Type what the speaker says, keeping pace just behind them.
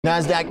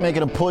NASDAQ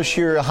making a push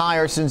here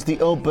higher since the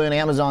open.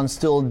 Amazon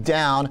still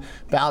down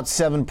about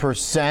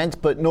 7%,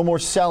 but no more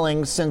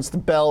selling since the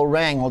bell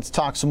rang. Let's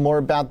talk some more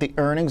about the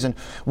earnings and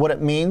what it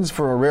means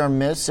for a rare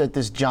miss at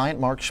this giant.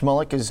 Mark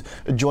Shmulik is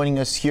joining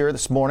us here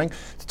this morning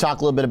to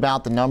talk a little bit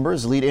about the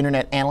numbers, lead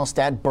internet analyst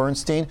at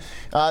Bernstein.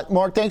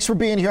 Mark, thanks for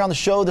being here on the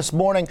show this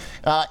morning.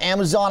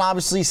 Amazon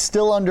obviously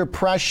still under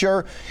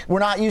pressure. We're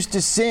not used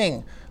to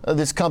seeing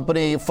this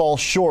company fall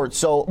short.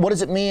 So what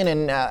does it mean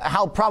and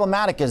how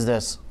problematic is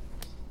this?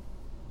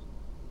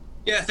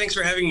 Yeah, thanks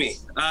for having me.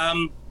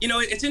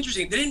 It's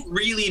interesting. They didn't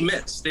really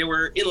miss. They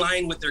were in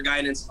line with their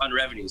guidance on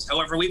revenues.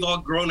 However, we've all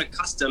grown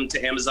accustomed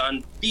to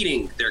Amazon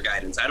beating their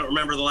guidance. I don't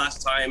remember the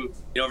last time,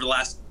 over the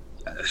last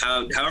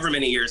however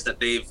many years that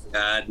they've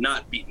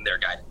not beaten their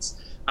guidance.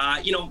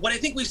 What I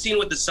think we've seen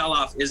with the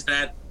sell-off is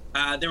that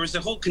there was a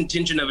whole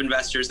contingent of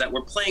investors that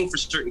were playing for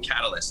certain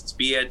catalysts,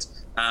 be it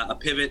a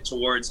pivot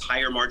towards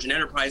higher margin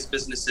enterprise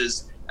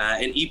businesses,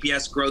 an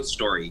EPS growth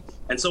story.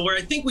 And so where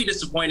I think we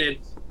disappointed,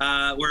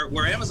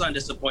 where Amazon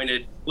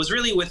disappointed was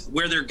really with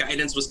where their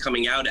guidance was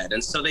coming out at.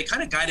 And so they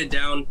kind of guided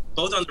down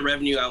both on the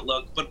revenue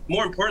outlook, but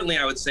more importantly,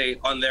 I would say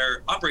on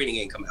their operating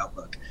income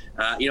outlook.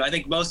 I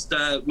think most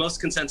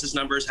consensus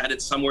numbers had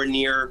it somewhere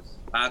near,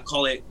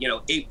 call it,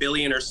 8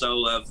 billion or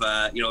so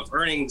of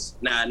earnings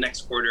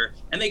next quarter.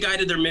 And they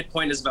guided their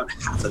midpoint as about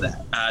half of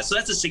that. So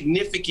that's a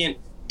significant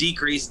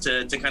decrease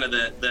to kind of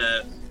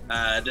the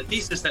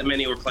thesis that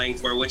many were playing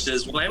for, which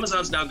is, well,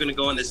 Amazon's now going to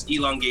go on this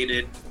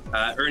elongated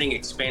earning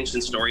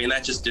expansion story, and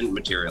that just didn't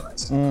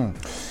materialize.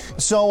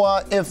 So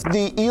if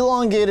the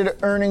elongated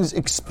earnings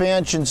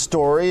expansion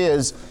story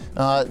is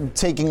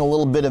taking a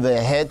little bit of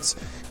a hit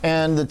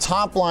and the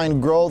top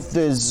line growth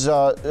is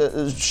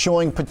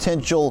showing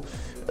potential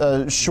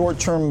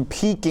short-term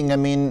peaking, I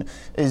mean,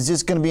 is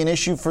this going to be an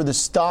issue for the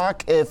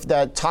stock if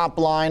that top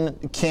line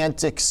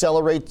can't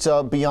accelerate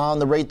beyond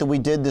the rate that we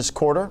did this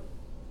quarter?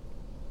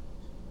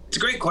 It's a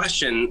great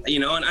question,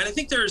 and I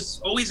think there's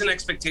always an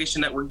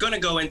expectation that we're going to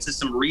go into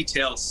some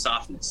retail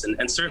softness.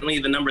 And certainly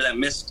the number that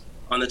missed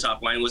on the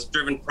top line was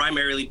driven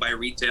primarily by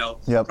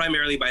retail,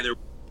 primarily by their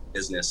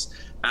business.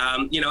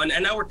 And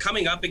now we're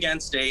coming up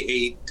against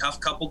a tough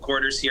couple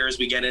quarters here as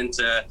we get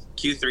into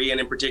Q3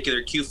 and in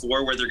particular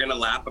Q4, where they're going to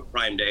lap a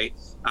Prime Day.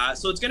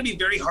 So it's going to be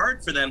very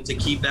hard for them to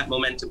keep that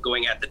momentum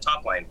going at the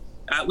top line.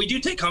 We do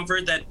take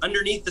comfort that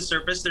underneath the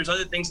surface, there's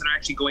other things that are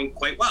actually going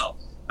quite well.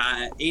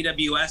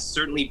 AWS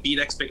certainly beat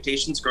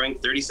expectations, growing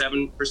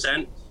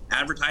 37%.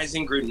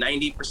 Advertising grew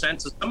 90%.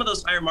 So some of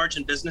those higher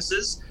margin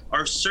businesses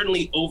are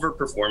certainly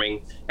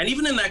overperforming. And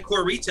even in that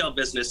core retail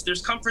business,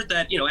 there's comfort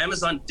that,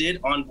 Amazon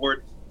did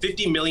onboard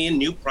 50 million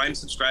new Prime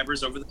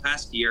subscribers over the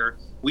past year.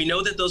 We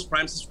know that those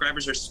Prime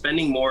subscribers are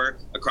spending more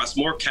across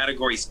more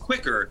categories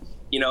quicker,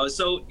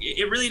 so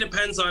it really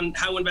depends on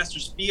how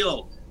investors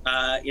feel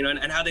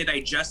and how they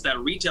digest that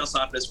retail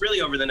softness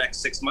really over the next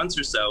 6 months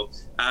or so.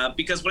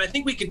 Because what I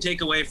think we can take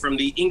away from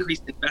the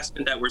increased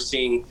investment that we're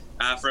seeing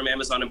from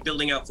Amazon and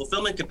building out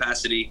fulfillment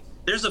capacity,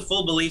 there's a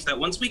full belief that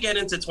once we get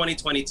into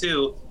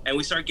 2022 and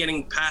we start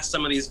getting past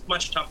some of these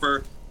much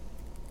tougher,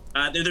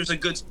 there's a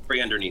good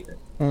story underneath it.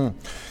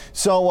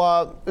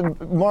 So,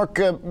 Mark,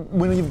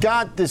 when you've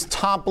got this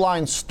top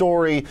line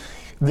story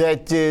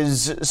that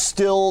is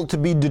still to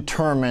be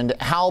determined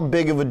how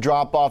big of a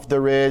drop-off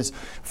there is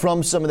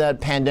from some of that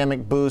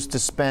pandemic boost to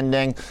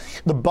spending.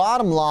 The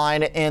bottom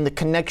line and the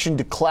connection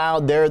to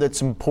cloud there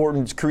that's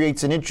important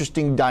creates an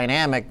interesting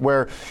dynamic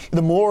where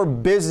the more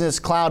business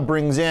cloud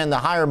brings in, the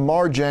higher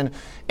margin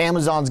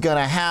Amazon's going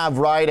to have,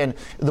 right? And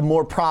the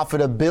more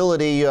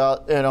profitability,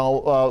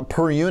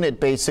 per unit,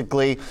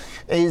 basically.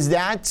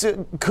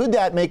 Could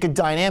that make a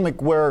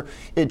dynamic where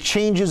it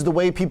changes the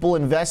way people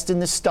invest in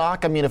this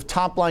stock? I mean, if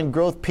top line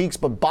growth peaks,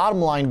 but bottom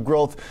line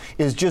growth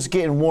is just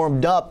getting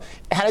warmed up,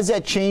 how does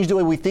that change the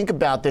way we think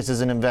about this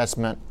as an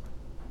investment?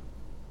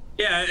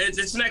 Yeah,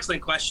 it's an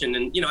excellent question.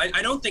 And,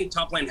 I don't think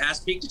top line has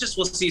peaked. Just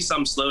we'll see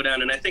some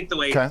slowdown. And I think the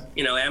way,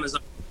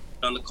 Amazon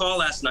on the call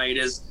last night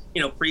is,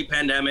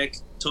 pre-pandemic,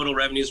 total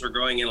revenues were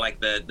growing in like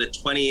the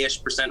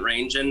 20-ish%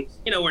 range. And,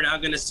 we're now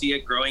going to see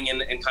it growing in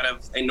kind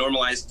of a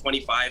normalized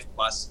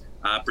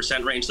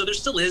 25+% range. So there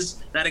still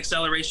is that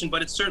acceleration,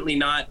 but it's certainly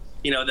not,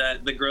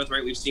 the growth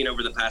rate we've seen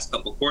over the past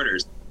couple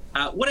quarters.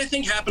 What I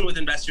think happened with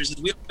investors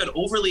is we got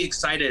overly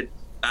excited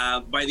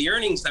by the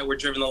earnings that were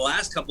driven the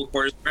last couple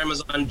quarters where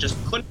Amazon just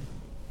couldn't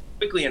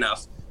quickly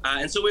enough.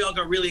 And so we all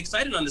got really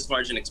excited on this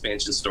margin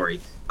expansion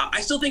story. I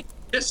still think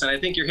this, and I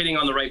think you're hitting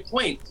on the right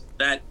point,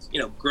 that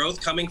growth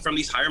coming from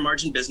these higher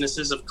margin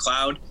businesses of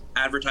cloud,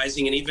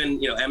 advertising, and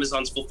even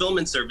Amazon's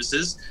fulfillment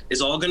services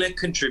is all going to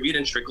contribute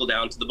and trickle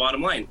down to the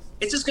bottom line.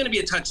 It's just going to be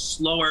a touch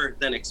slower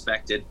than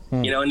expected.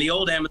 In the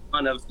old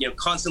Amazon of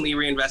constantly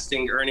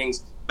reinvesting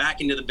earnings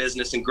back into the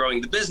business and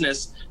growing the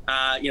business,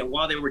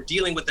 while they were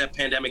dealing with that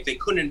pandemic, they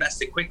couldn't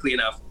invest it quickly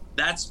enough.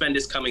 That spend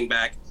is coming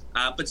back.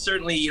 But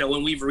certainly,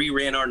 when we've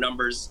reran our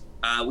numbers,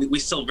 we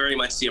still very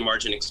much see a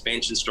margin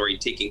expansion story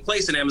taking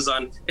place in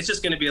Amazon. It's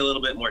just going to be a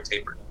little bit more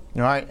tapered.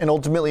 All right, and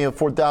ultimately a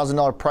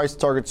 $4,000 price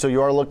target, so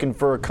you are looking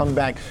for a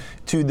comeback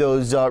to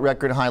those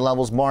record high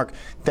levels. Mark,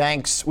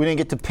 thanks. We didn't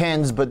get to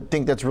pens, but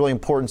think that's really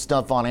important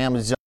stuff on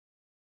Amazon.